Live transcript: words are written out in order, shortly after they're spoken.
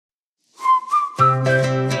Hey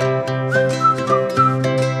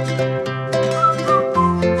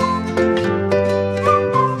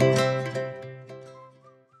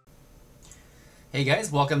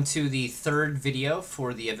guys, welcome to the third video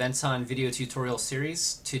for the EventOn video tutorial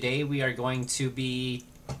series. Today we are going to be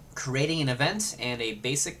creating an event and a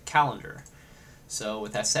basic calendar. So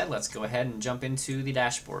with that said, let's go ahead and jump into the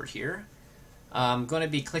dashboard here. I'm going to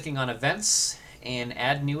be clicking on events and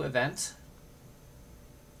add new event.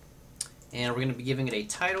 And we're going to be giving it a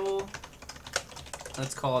title.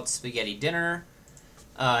 Let's call it Spaghetti Dinner.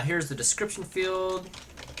 Here's the description field.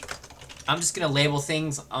 I'm just going to label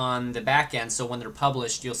things on the back end so when they're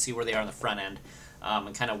published you'll see where they are on the front end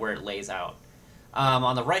and kind of where it lays out.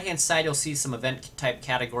 On the right hand side you'll see some event type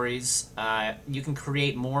categories. You can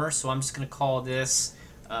create more, so I'm just going to call this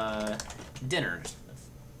dinner.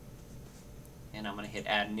 And I'm going to hit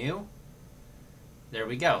add new. There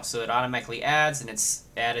we go. So it automatically adds and it's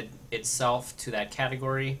added itself to that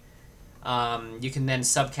category. You can then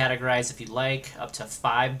subcategorize if you'd like up to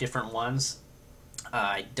 5 different ones.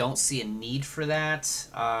 I don't see a need for that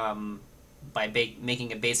by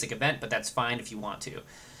making a basic event, but that's fine if you want to.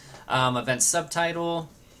 Event subtitle,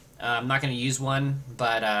 I'm not going to use one,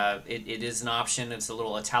 but it is an option. It's a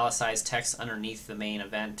little italicized text underneath the main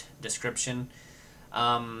event description.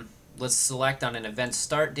 Let's select on an event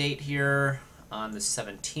start date here on the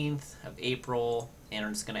 17th of April, and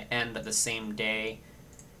it's going to end at the same day.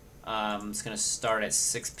 It's going to start at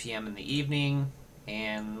 6 p.m. in the evening.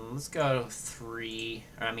 And let's go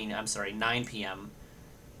 9 p.m.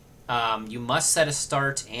 You must set a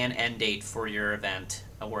start and end date for your event,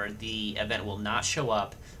 where the event will not show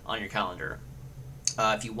up on your calendar.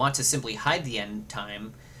 If you want to simply hide the end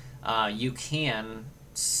time, you can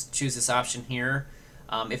choose this option here.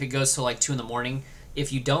 If it goes to like 2 in the morning,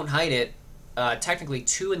 if you don't hide it, technically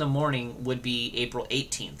 2 in the morning would be April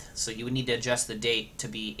 18th. So you would need to adjust the date to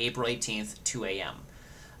be April 18th, 2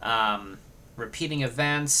 a.m. Repeating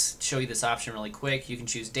events, show you this option really quick. You can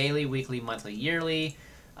choose daily, weekly, monthly, yearly,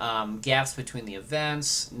 gaps between the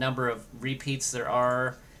events, number of repeats there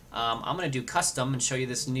are. I'm going to do custom and show you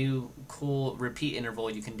this new cool repeat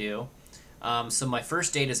interval you can do. So my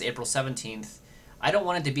first date is April 17th. I don't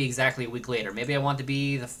want it to be exactly a week later. Maybe I want it to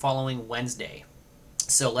be the following Wednesday.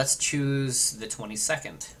 So let's choose the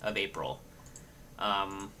 22nd of April.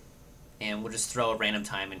 And we'll just throw a random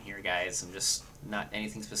time in here, guys. I'm just not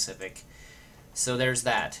anything specific. So there's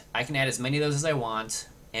that. I can add as many of those as I want,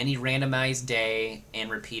 any randomized day, and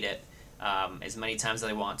repeat it as many times as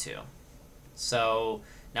I want to. So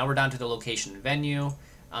now we're down to the location and venue.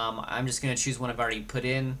 I'm just going to choose one I've already put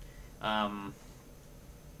in.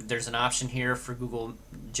 There's an option here for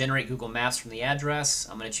generate Google Maps from the address.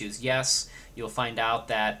 I'm going to choose yes. You'll find out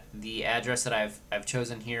that the address that I've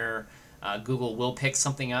chosen here, Google will pick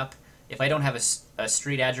something up. If I don't have a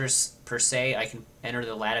street address per se, I can enter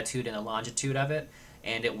the latitude and the longitude of it,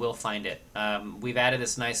 and it will find it. We've added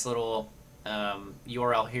this nice little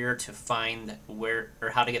URL here to find where or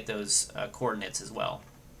how to get those coordinates as well,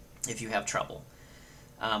 if you have trouble.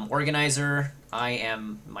 Organizer, I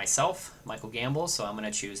am myself, Michael Gamble, so I'm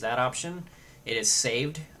going to choose that option. It is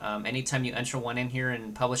saved. Anytime you enter one in here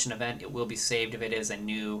and publish an event, it will be saved if it is a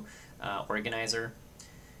new organizer.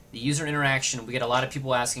 The user interaction, we get a lot of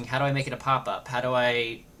people asking, how do I make it a pop-up? How do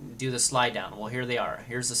I do the slide down? Well, here they are.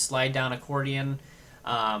 Here's the slide down accordion.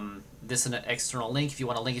 This is an external link if you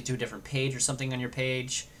want to link it to a different page or something on your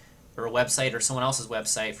page, or a website or someone else's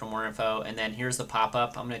website for more info. And then here's the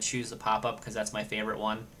pop-up. I'm going to choose the pop-up because that's my favorite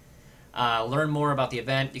one. Learn more about the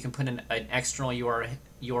event. You can put in an external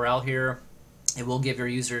URL here. It will give your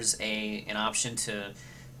users an option to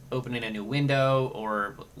open in a new window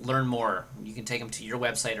or learn more. You can take them to your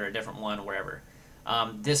website or a different one, wherever.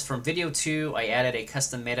 This from video 2, I added a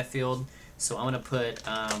custom meta field. So I'm going to put,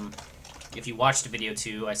 if you watched video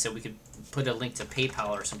 2, I said we could put a link to PayPal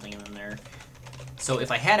or something in there. So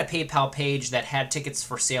if I had a PayPal page that had tickets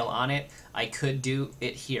for sale on it, I could do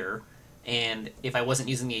it here. And if I wasn't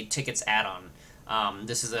using a tickets add-on,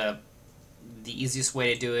 this is the easiest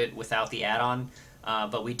way to do it without the add-on.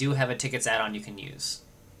 But we do have a tickets add-on you can use.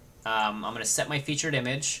 I'm going to set my featured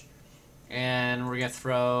image, and we're going to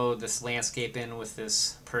throw this landscape in with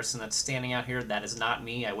this person that's standing out here. That is not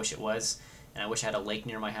me. I wish it was, and I wish I had a lake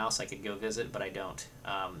near my house I could go visit, but I don't.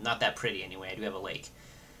 Not that pretty anyway. I do have a lake.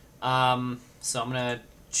 So I'm going to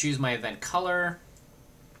choose my event color.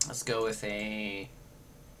 Let's go with a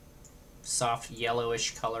soft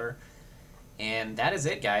yellowish color. And that is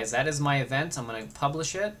it, guys. That is my event. I'm going to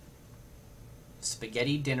publish it.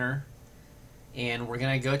 Spaghetti Dinner. And we're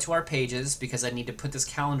going to go to our pages because I need to put this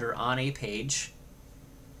calendar on a page.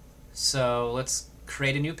 So let's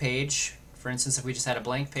create a new page For instance, if we just had a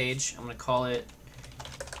blank page, I'm going to call it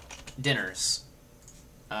dinners.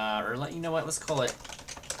 You know what, let's call it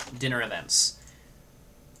dinner events.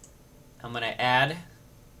 I'm going to add,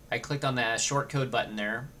 I clicked on the shortcode button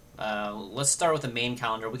there. Let's start with the main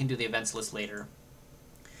calendar. We can do the events list later.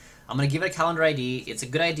 I'm going to give it a calendar ID. It's a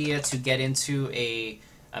good idea to get into a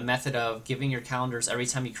method of giving your calendars every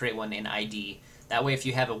time you create one an ID. That way if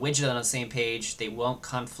you have a widget on the same page, they won't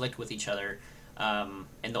conflict with each other, and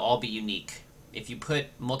they'll all be unique. If you put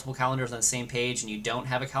multiple calendars on the same page and you don't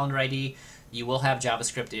have a calendar ID, you will have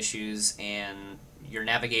JavaScript issues, and your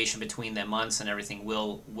navigation between the months and everything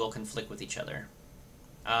will conflict with each other.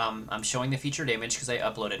 I'm showing the featured image because I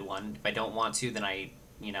uploaded one. If I don't want to, then I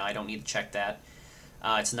don't need to check that.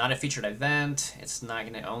 It's not a featured event. It's not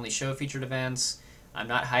going to only show featured events. I'm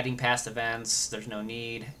not hiding past events. There's no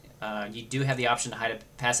need. You do have the option to hide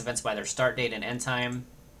past events by their start date and end time.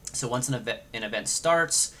 So once an event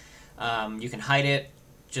starts, you can hide it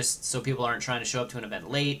just so people aren't trying to show up to an event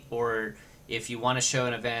late, or if you want to show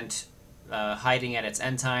an event hiding at its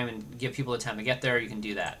end time and give people the time to get there, you can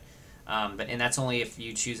do that. And that's only if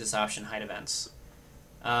you choose this option, hide events.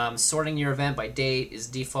 Sorting your event by date is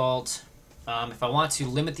default. If I want to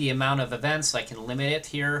limit the amount of events, I can limit it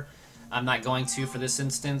here. I'm not going to for this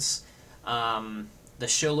instance. The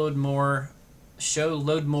show load more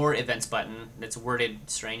events button, it's worded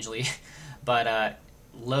strangely, but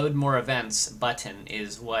load more events button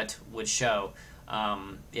is what would show.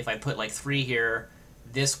 If I put like 3 here,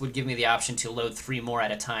 this would give me the option to load 3 more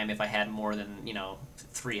at a time if I had more than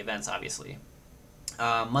 3 events, obviously.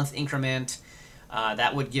 Month increment,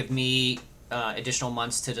 that would give me additional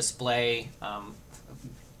months to display.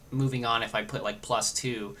 Moving on, if I put like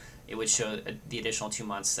 +2, it would show the additional 2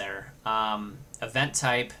 months there. Event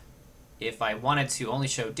type, if I wanted to only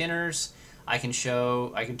show dinners, I can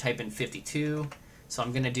type in 52. So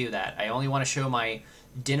I'm going to do that. I only want to show my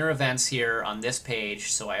dinner events here on this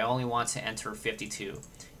page, so I only want to enter 52.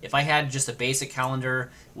 If I had just a basic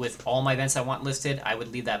calendar with all my events I want listed, I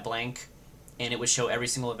would leave that blank, and it would show every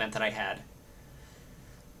single event that I had.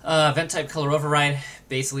 Event type color override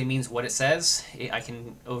basically means what it says. I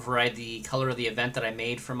can override the color of the event that I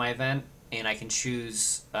made for my event, and I can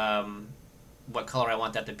choose what color I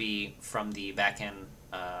want that to be from the backend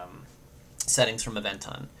settings from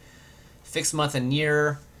EventOn. Fixed month and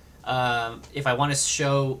year. If I want to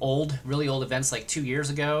show really old events like 2 years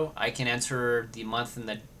ago, I can enter the month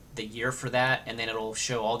and the year for that, and then it'll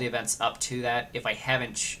show all the events up to that if I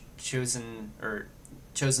haven't chosen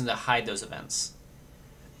to hide those events.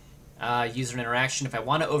 User interaction. If I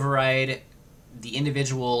want to override the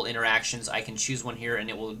individual interactions, I can choose one here, and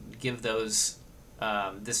it will give those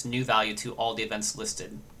this new value to all the events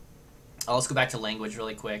listed. Let's go back to language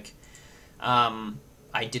really quick.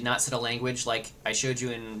 I did not set a language like I showed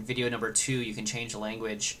you in video number 2. You can change the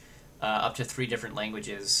language up to 3 different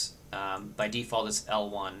languages. By default, it's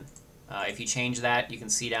L1. If you change that, you can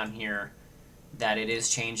see down here that it is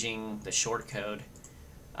changing the shortcode.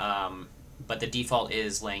 But the default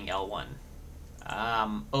is laying L1.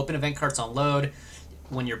 Open event carts on load.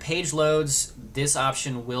 When your page loads, this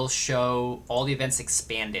option will show all the events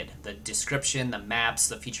expanded. The description, the maps,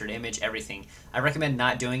 the featured image, everything. I recommend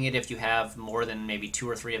not doing it if you have more than maybe 2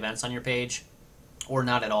 or 3 events on your page, or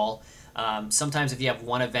not at all. Sometimes if you have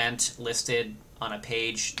one event listed on a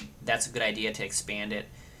page, that's a good idea to expand it.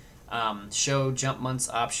 Show jump months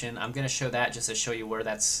option. I'm going to show that just to show you where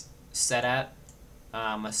that's set at.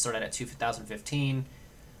 I started at 2015.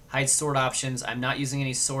 Hide sort options. I'm not using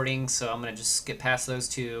any sorting, so I'm going to just skip past those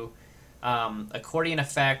 2. Accordion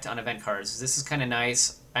effect on event cards. This is kind of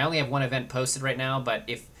nice. I only have one event posted right now, but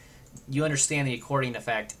if you understand the accordion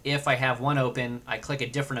effect, if I have one open, I click a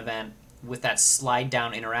different event, with that slide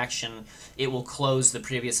down interaction, it will close the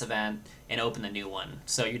previous event and open the new one.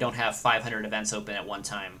 So you don't have 500 events open at one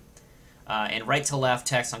time. And right to left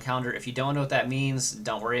text on calendar. If you don't know what that means,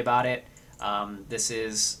 don't worry about it. This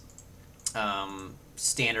is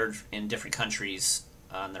standard in different countries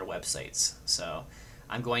on their websites. So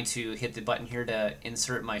I'm going to hit the button here to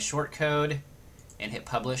insert my shortcode and hit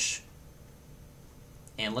publish.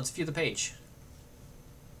 And let's view the page.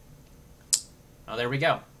 Oh, there we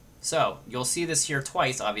go. So you'll see this here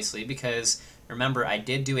twice, obviously, because remember I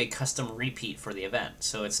did do a custom repeat for the event.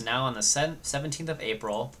 So it's now on the 17th of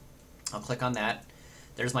April. I'll click on that.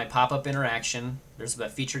 There's my pop-up interaction. There's the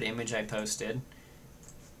featured image I posted.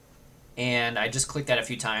 And I just clicked that a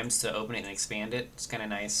few times to open it and expand it. It's kind of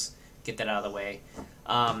nice. Get that out of the way.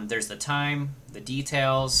 There's the time, the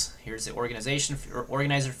details. Here's the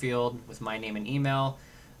organizer field with my name and email.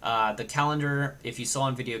 The calendar, if you saw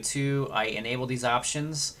in video 2, I enabled these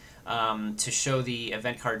options to show the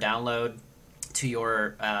event card download to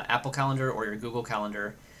your Apple Calendar or your Google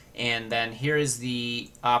Calendar. And then here is the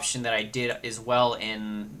option that I did as well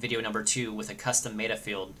in video number 2 with a custom meta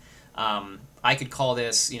field. I could call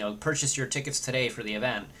this, purchase your tickets today for the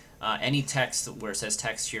event. Any text where it says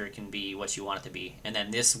text here can be what you want it to be. And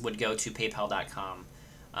then this would go to paypal.com.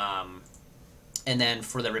 And then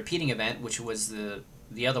for the repeating event, which was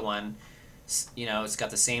the other one, it's got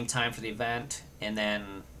the same time for the event, and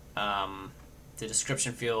then the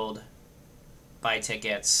description field, buy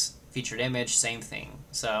tickets, featured image, same thing.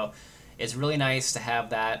 So it's really nice to have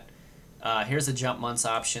that. Here's the jump months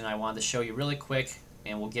option I wanted to show you really quick,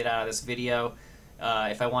 and we'll get out of this video.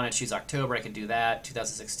 If I want to choose October, I can do that.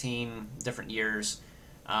 2016, different years.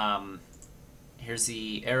 Here's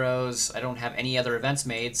the arrows. I don't have any other events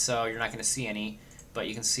made, so you're not going to see any, but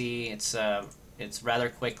you can see it's rather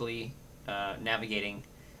quickly navigating.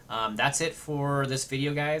 That's it for this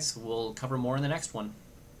video, guys. We'll cover more in the next one.